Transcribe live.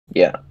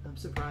Yeah. I'm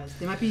surprised.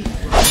 They might be.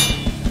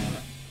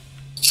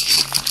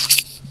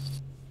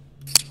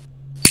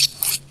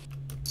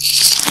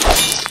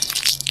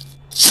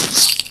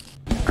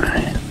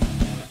 Alright.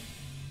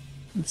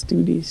 Let's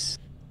do these.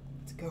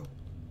 Let's go.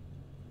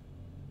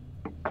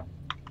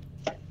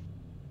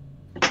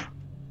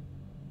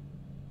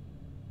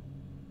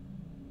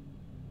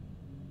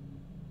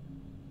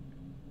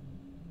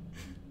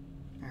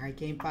 Alright,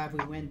 game 5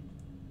 we win.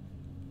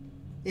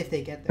 If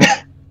they get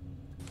there.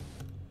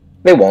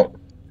 They won't.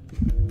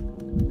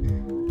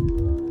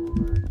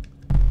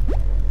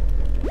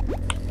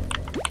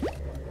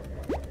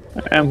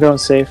 I'm going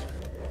safe.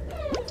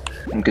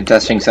 I'm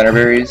contesting center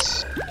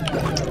berries.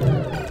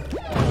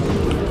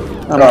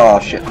 Oh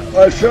shit.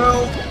 I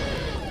fell!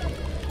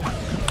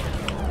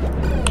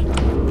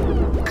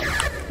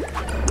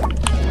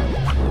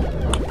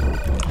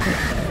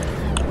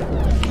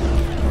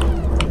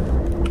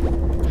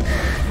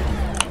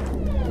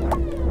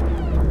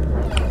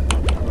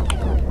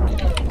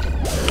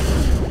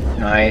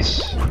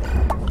 Nice.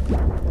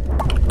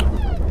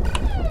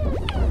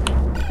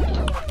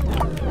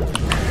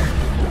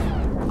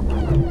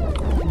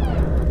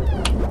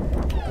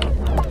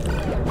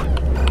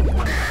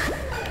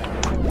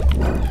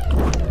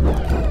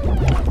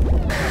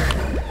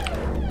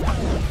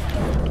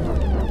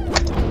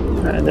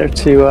 Alright, they're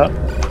 2 up.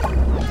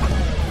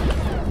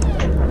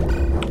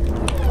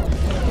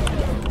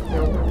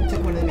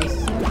 Took one of the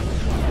maces.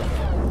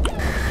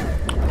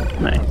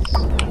 Nice.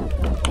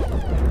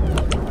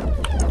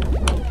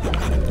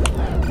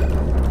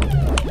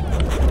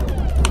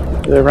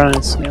 They're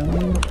running snail.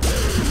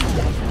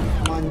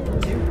 1,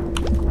 2.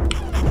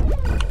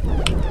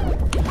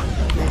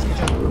 Nice, good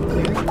job.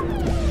 Clear.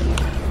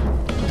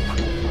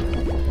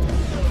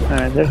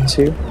 Alright, they're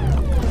 2.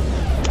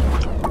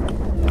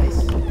 Nice.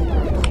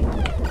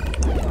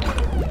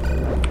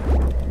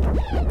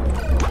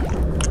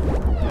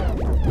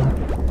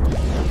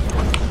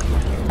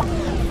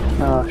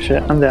 Oh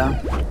shit, I'm down.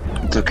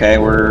 It's okay,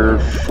 we're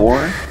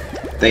 4.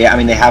 They have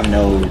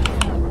no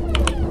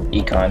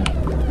econ.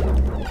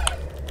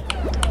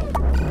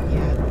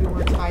 Yeah,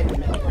 we're tied in the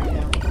middle right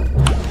now.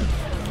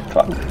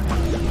 Fuck.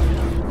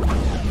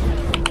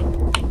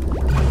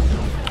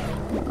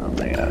 Oh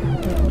my god.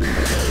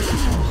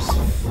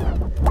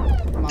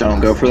 Come on, Don't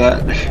guys. go for that.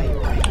 Yeah, you're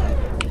right.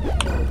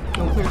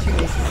 Don't clear 2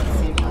 maces at the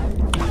same time.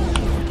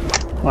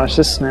 Watch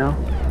this snail.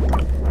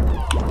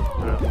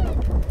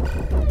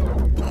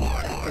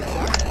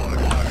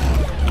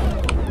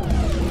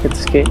 Get the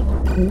skate.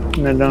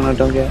 No,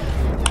 don't get.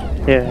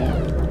 Yeah.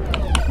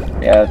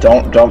 Yeah,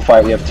 don't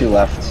fight, we have 2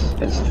 left.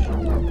 It's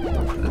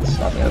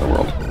not the end of the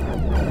world.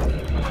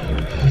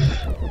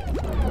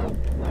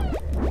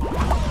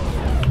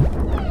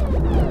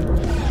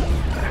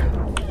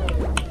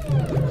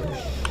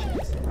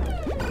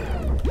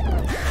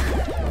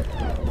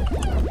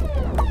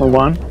 Or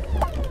 1.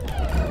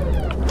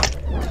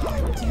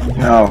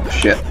 Oh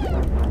shit.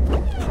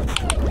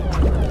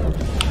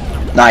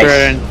 Nice.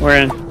 We're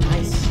in.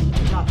 Nice.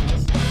 Good job,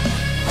 guys.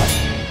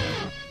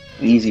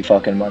 Easy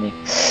fucking money.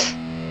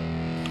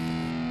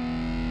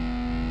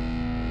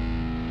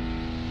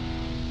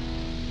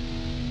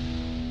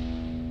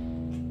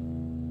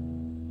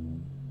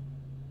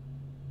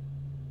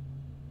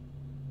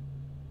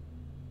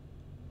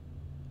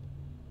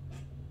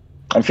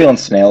 I'm feeling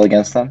snail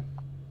against them.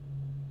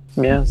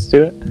 Yeah, let's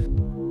do it.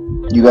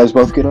 You guys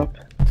both get up?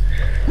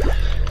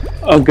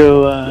 I'll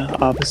go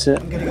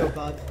opposite. I'm gonna go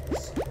bug.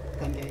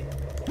 Gun gate.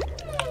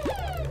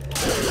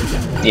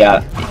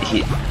 Yeah, I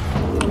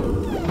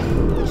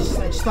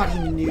just thought he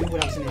knew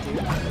what I was gonna do.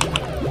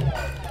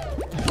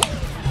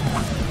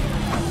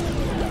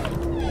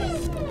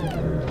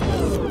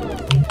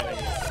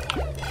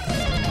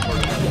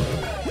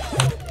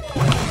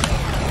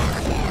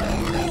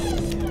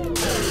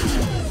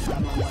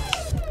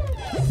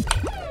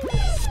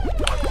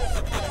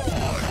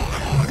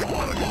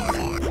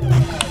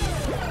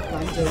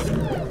 Gun's open.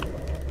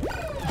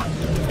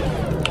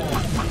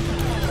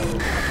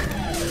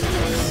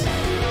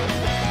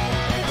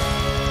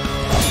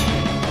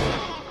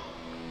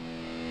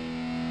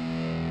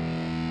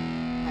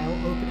 I'll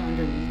open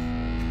underneath.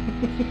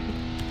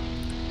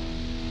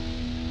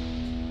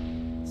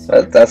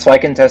 that's why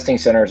contesting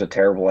center is a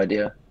terrible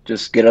idea.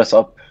 Just get us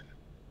up.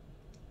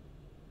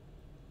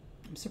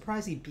 I'm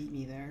surprised he beat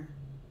me there.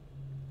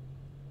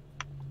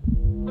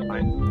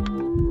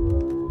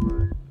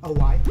 Oh,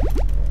 why?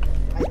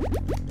 I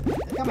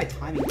got my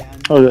timing down.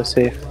 I'll go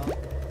safe.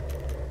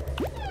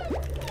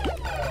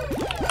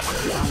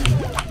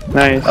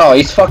 Nice. Oh,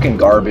 he's fucking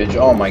garbage.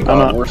 Oh my god,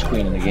 not. worst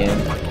queen in the game.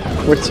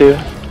 We're 2.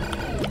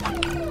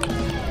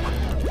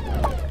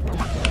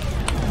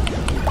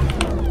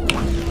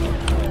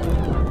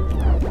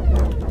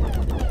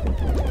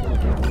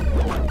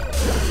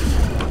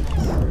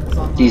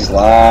 He's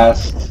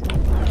last.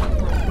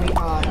 Wait,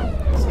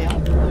 snail?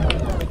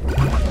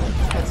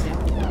 Got snail.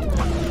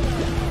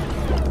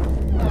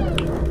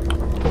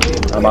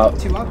 I'm out.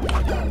 2 up.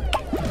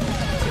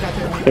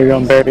 They're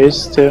going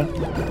berries too. No,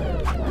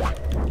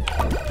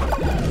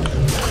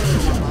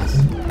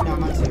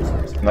 I'm on 6.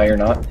 No, you're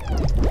not.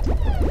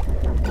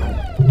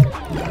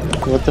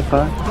 What the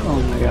fuck?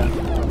 Oh my god.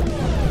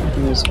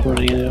 I'm just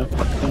running into a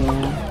fucking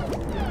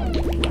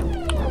wall.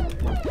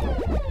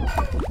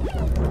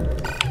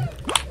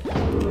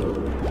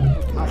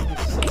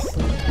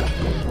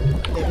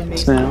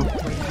 Snail.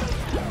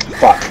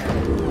 Fuck.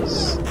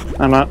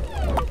 I'm up.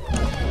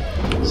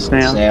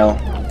 Snail. Snail.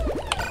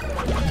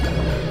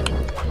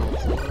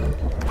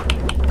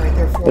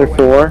 Right, They're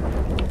four.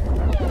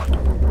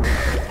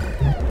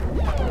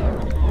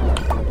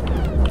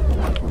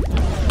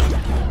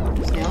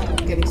 Snail,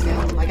 getting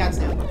snail. I got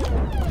snail.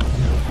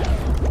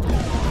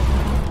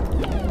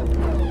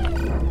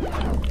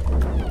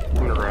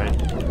 On the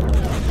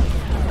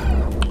right.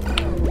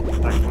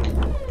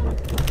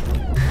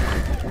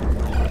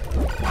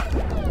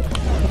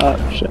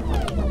 Oh shit.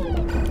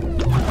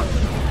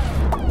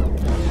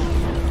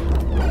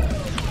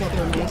 Got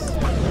their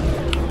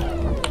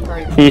mace.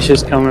 Sorry. He's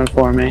just coming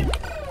for me.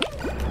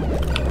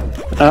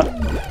 Oh,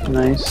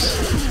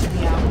 nice.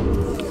 Yeah.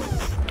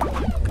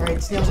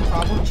 Alright, snail's a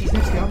problem. Cheese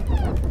nips, go.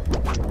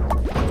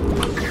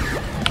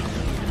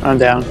 I'm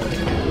down.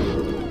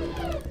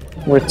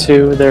 We're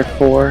two, they're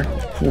four.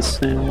 The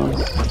snails.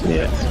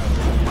 Yeah.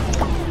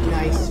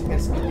 Nice. We got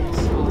some mace.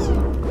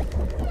 Awesome.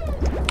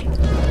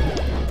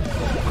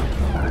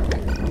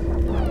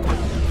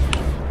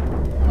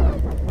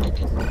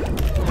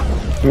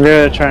 I'm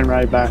gonna try and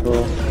ride back a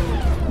little.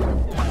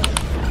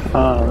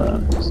 Oh,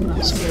 that's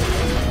nice.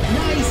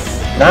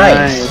 Nice!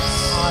 Nice.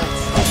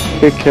 Oh,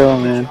 Good kill,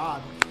 man. Good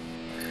job.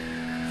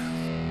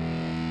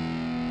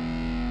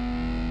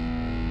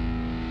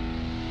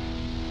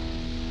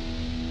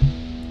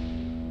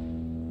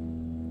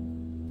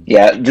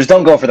 Yeah, just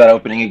don't go for that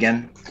opening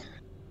again.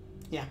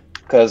 Yeah,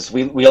 Because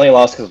we only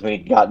lost because we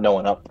got no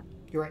one up.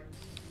 you're right.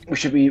 We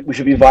should be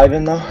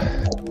vibing though.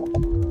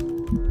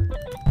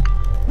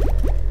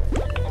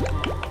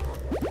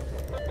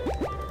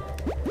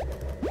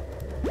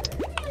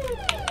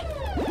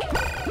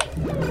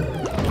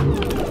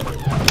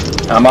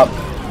 I'm up.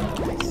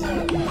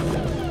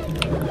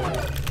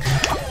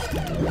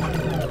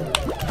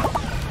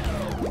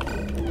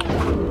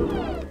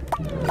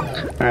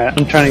 Alright,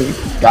 I'm trying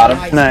to. Got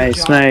him. Nice, Good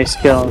job. nice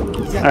kill.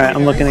 He's got Alright, I'm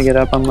three looking to berries. get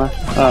up on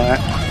left. Alright.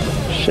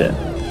 Shit.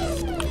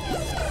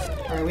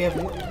 Alright, we have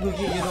one. You're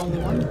the only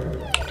one.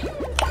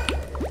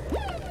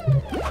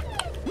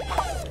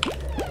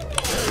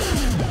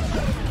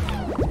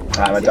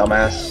 I'm a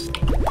dumbass.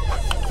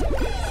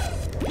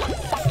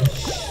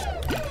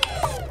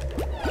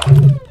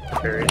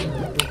 Buried.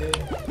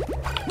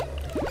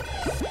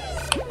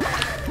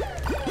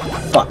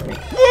 Fuck me.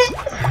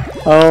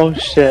 Oh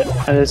shit,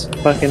 I just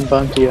fucking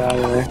bumped you out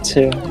of there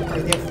too.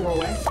 Alright, they have 4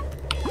 away.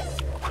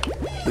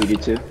 We do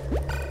too.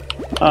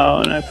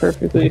 Oh, and I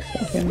perfectly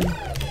fucking.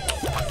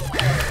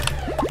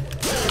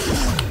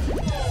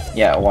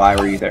 Yeah, why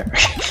were you there?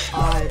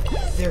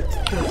 They're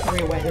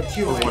 3 away. They're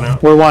 2 away. One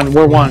out. We're one,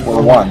 we're one.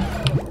 We're one.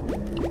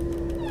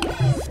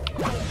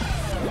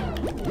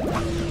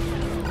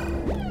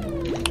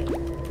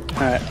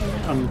 Alright,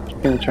 I'm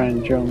gonna try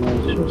and drill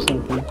merge or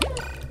something.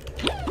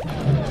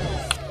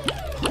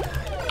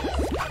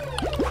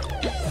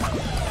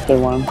 They're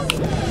one.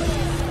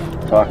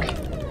 Fuck.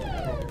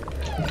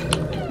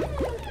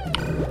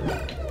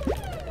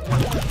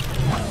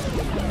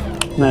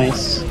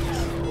 Nice.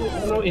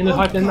 No, in the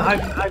hype, in the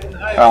hype, in the hype, in the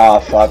hype. Ah,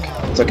 fuck.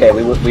 It's okay.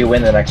 We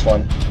win the next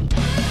one.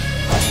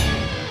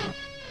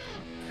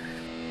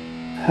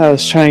 I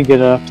was trying to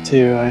get up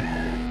too. I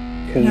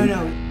couldn't.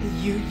 No,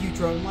 you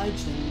drone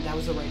ledged, and that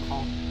was the right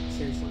call.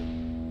 Seriously,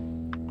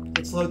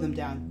 it slowed them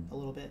down a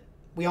little bit.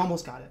 We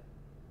almost got it.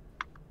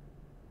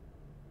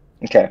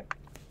 Okay.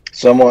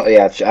 Someone,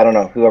 yeah, I don't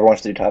know. Whoever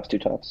wants to do tops, do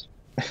tops.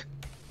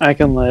 I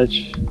can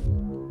ledge.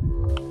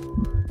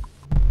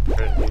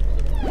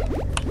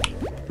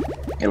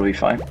 It'll be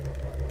fine.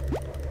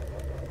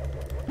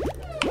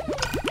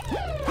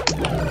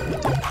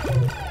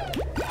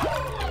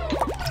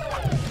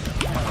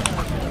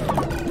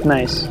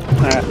 Nice.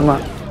 Alright, I'm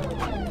up.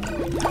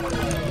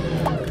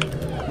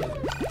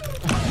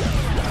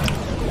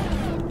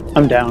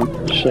 I'm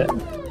down. Shit.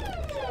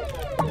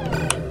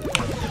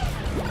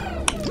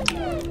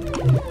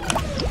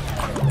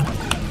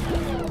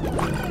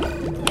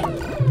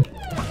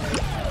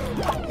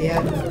 They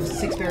have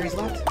 6 berries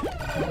left.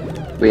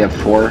 We have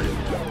 4.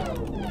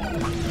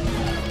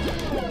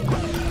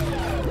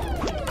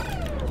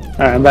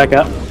 Alright, I'm back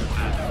up.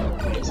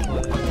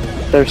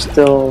 There's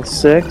still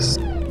 6.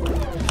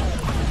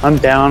 I'm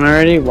down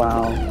already?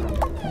 Wow.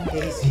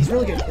 Yeah, he's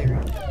really good at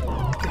clearing.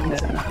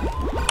 Yeah.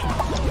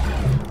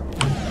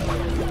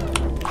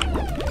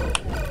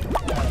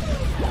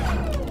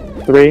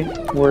 Three.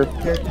 We're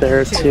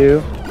there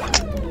two.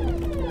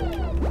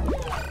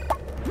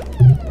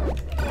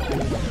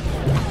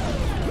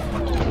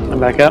 I'm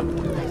back up.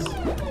 Nice.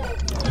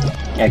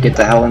 Yeah, get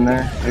the hell in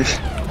there.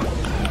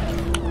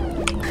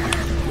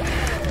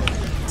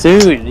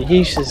 Dude,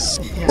 he's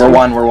just We're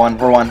one. We're one.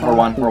 We're one. We're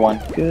one. We're one.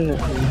 good.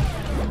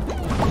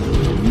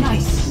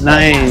 Nice.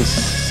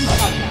 Nice. Good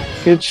job,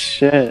 guys. Good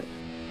shit.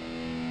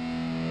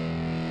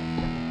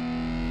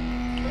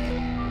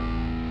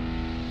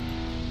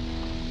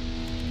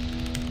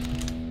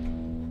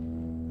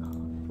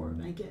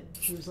 blanket.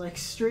 He was like,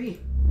 stream.